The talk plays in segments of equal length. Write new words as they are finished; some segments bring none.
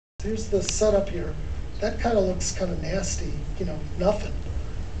Here's the setup here. That kind of looks kind of nasty, nothing.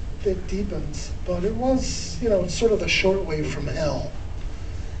 It deepens, but it was, it's sort of the short wave from hell.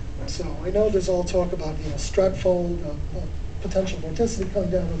 So I know there's all talk about, stratfold, potential vorticity coming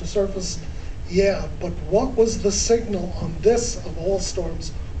down to the surface. Yeah, but what was the signal on this of all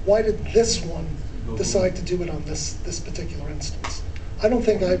storms? Why did this one decide to do it on this particular instance? I don't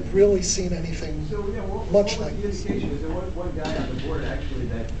think I've really seen anything much like this. The indication is there was one guy on the board actually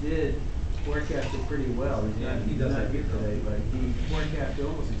that did forecast it pretty well. He does not here today, but he forecasted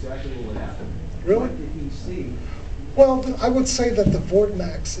almost exactly what would happen. Really? What did he see? Well, I would say that the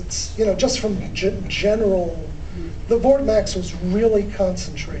Vortmax, it's, just from general, the Vortmax was really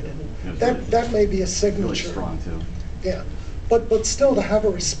concentrated. That may be a signature. Really strong too. Yeah, but still to have a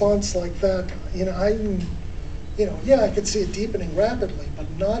response like that, I could see it deepening rapidly, but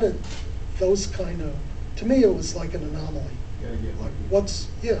not at those kind of, to me it was like an anomaly. You gotta get lucky.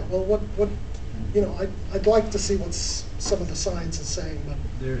 I'd like to see what some of the science is saying, but.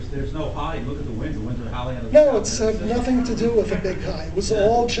 There's no high. Look at the winds. The winds are howling out of the No, south. it's nothing to do with a big high. It was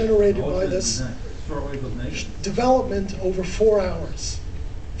all generated by this Shortwave was negative. development over 4 hours.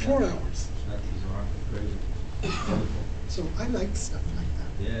 4 hours. That's bizarre. Crazy. So I like stuff like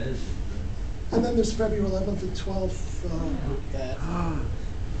that. Yeah, it is. And then there's February 11th and 12th.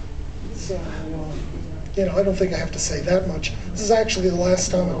 So, I don't think I have to say that much. This is actually the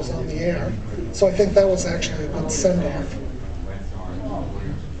last time I was on the air. So I think that was actually a good send-off.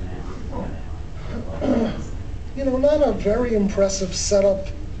 Not a very impressive setup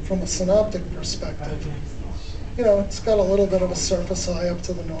from a synoptic perspective. It's got a little bit of a surface high up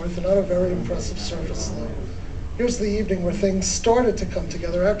to the north, and not a very impressive surface low. Here's the evening where things started to come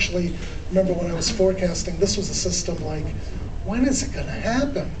together. Actually, remember when I was forecasting, this was a system like, when is it going to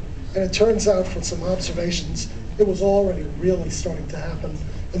happen? And it turns out from some observations, it was already really starting to happen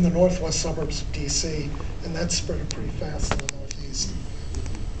in the northwest suburbs of DC, and that spread pretty fast in the northeast.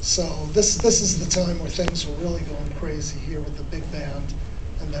 So this is the time where things were really going crazy here with the big band,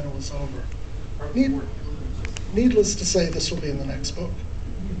 and then it was over. Needless to say, this will be in the next book.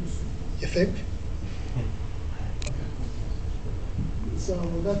 You think? So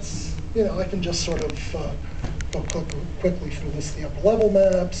that's, I can just sort of go quickly through this. The upper level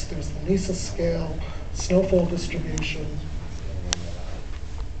maps, there's the NISA scale, snowfall distribution.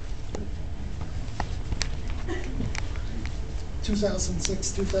 In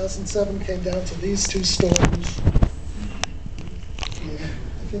 2006, 2007 came down to these two storms. Yeah,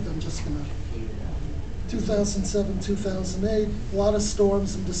 I think I'm just gonna, 2007, 2008, a lot of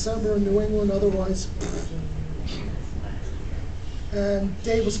storms in December in New England, otherwise. And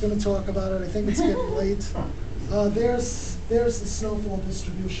Dave was going to talk about it. I think it's getting late. There's the snowfall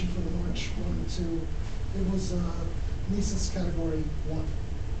distribution for the March 1 and 2. It was NISA's category 1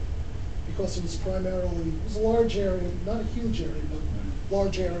 because it was primarily, it was a large area, not a huge area, but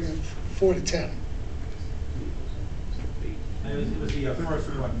large area, 4 to 10. It was the first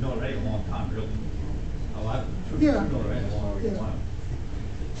mill rate in a long time, really. A lot of Yeah. mill rate in a long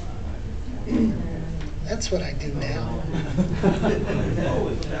time. That's what I do now.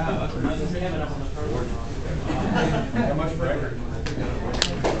 Holy cow, that's a nice how much for record?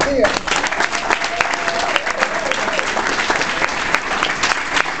 Yeah.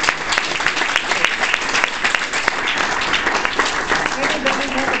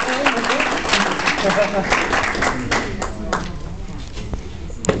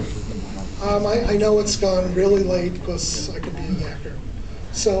 I know it's gone really late because I could be a yacker.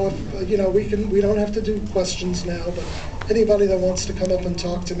 So if, we don't have to do questions now, but anybody that wants to come up and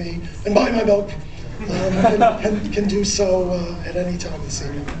talk to me and buy my milk can do so at any time this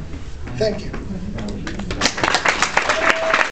evening. Thank you.